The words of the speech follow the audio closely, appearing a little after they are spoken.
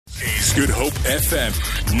Good Hope FM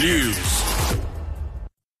News.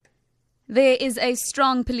 There is a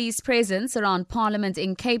strong police presence around Parliament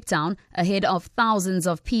in Cape Town ahead of thousands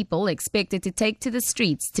of people expected to take to the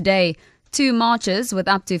streets today. 2 marches with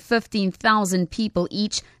up to 15,000 people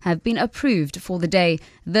each have been approved for the day.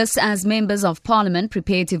 This as members of Parliament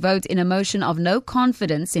prepare to vote in a motion of no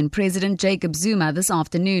confidence in President Jacob Zuma this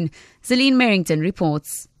afternoon. Zelene Merrington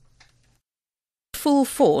reports. Full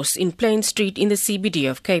force in Plain Street in the CBD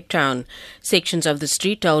of Cape Town. Sections of the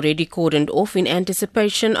street are already cordoned off in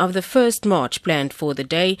anticipation of the first march planned for the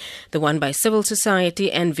day, the one by civil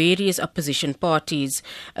society and various opposition parties.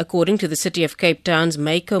 According to the City of Cape Town's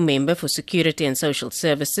MACO member for Security and Social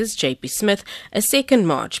Services, JP Smith, a second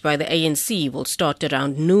march by the ANC will start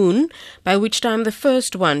around noon, by which time the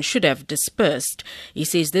first one should have dispersed. He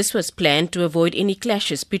says this was planned to avoid any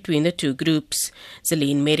clashes between the two groups.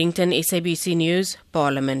 Zelene Merrington, SABC News,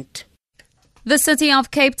 Parliament. The City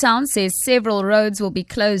of Cape Town says several roads will be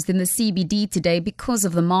closed in the CBD today because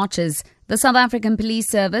of the marches. The South African Police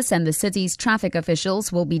Service and the city's traffic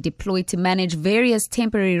officials will be deployed to manage various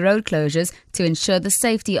temporary road closures to ensure the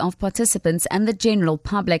safety of participants and the general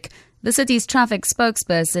public. The city's traffic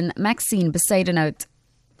spokesperson, Maxine Besaidenout.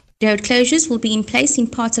 Road closures will be in place in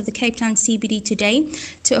parts of the Cape Town CBD today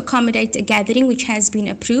to accommodate a gathering which has been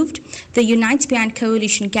approved. The Unite Behind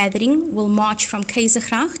Coalition gathering will march from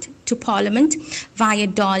Keisergracht to Parliament via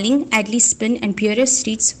Darling, Adley Spin and Bureau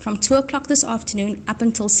Streets from 2 o'clock this afternoon up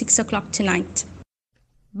until 6 o'clock tonight.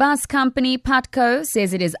 Bus company Patco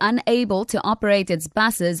says it is unable to operate its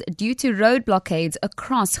buses due to road blockades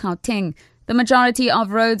across Gauteng. The majority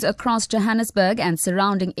of roads across Johannesburg and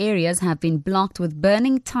surrounding areas have been blocked with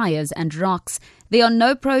burning tyres and rocks. There are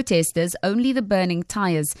no protesters, only the burning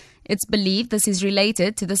tyres. It's believed this is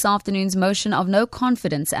related to this afternoon's motion of no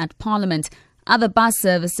confidence at Parliament. Other bus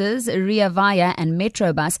services, Ria Vaya and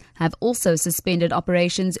Metrobus, have also suspended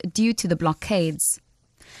operations due to the blockades.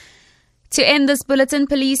 To end this bulletin,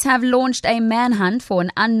 police have launched a manhunt for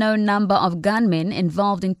an unknown number of gunmen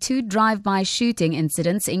involved in 2 drive-by shooting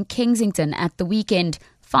incidents in Kensington at the weekend.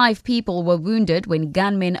 5 people were wounded when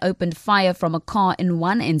gunmen opened fire from a car in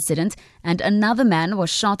one incident, and another man was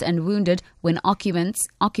shot and wounded when occupants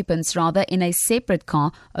in a separate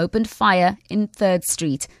car opened fire in 3rd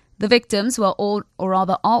Street. The victims are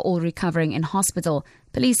all recovering in hospital.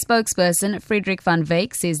 Police spokesperson Frederick van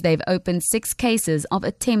Wyk says they've opened 6 cases of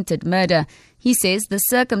attempted murder. He says the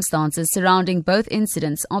circumstances surrounding both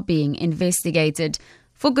incidents are being investigated.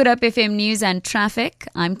 For Good Hope FM News and Traffic,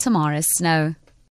 I'm Tamara Snow.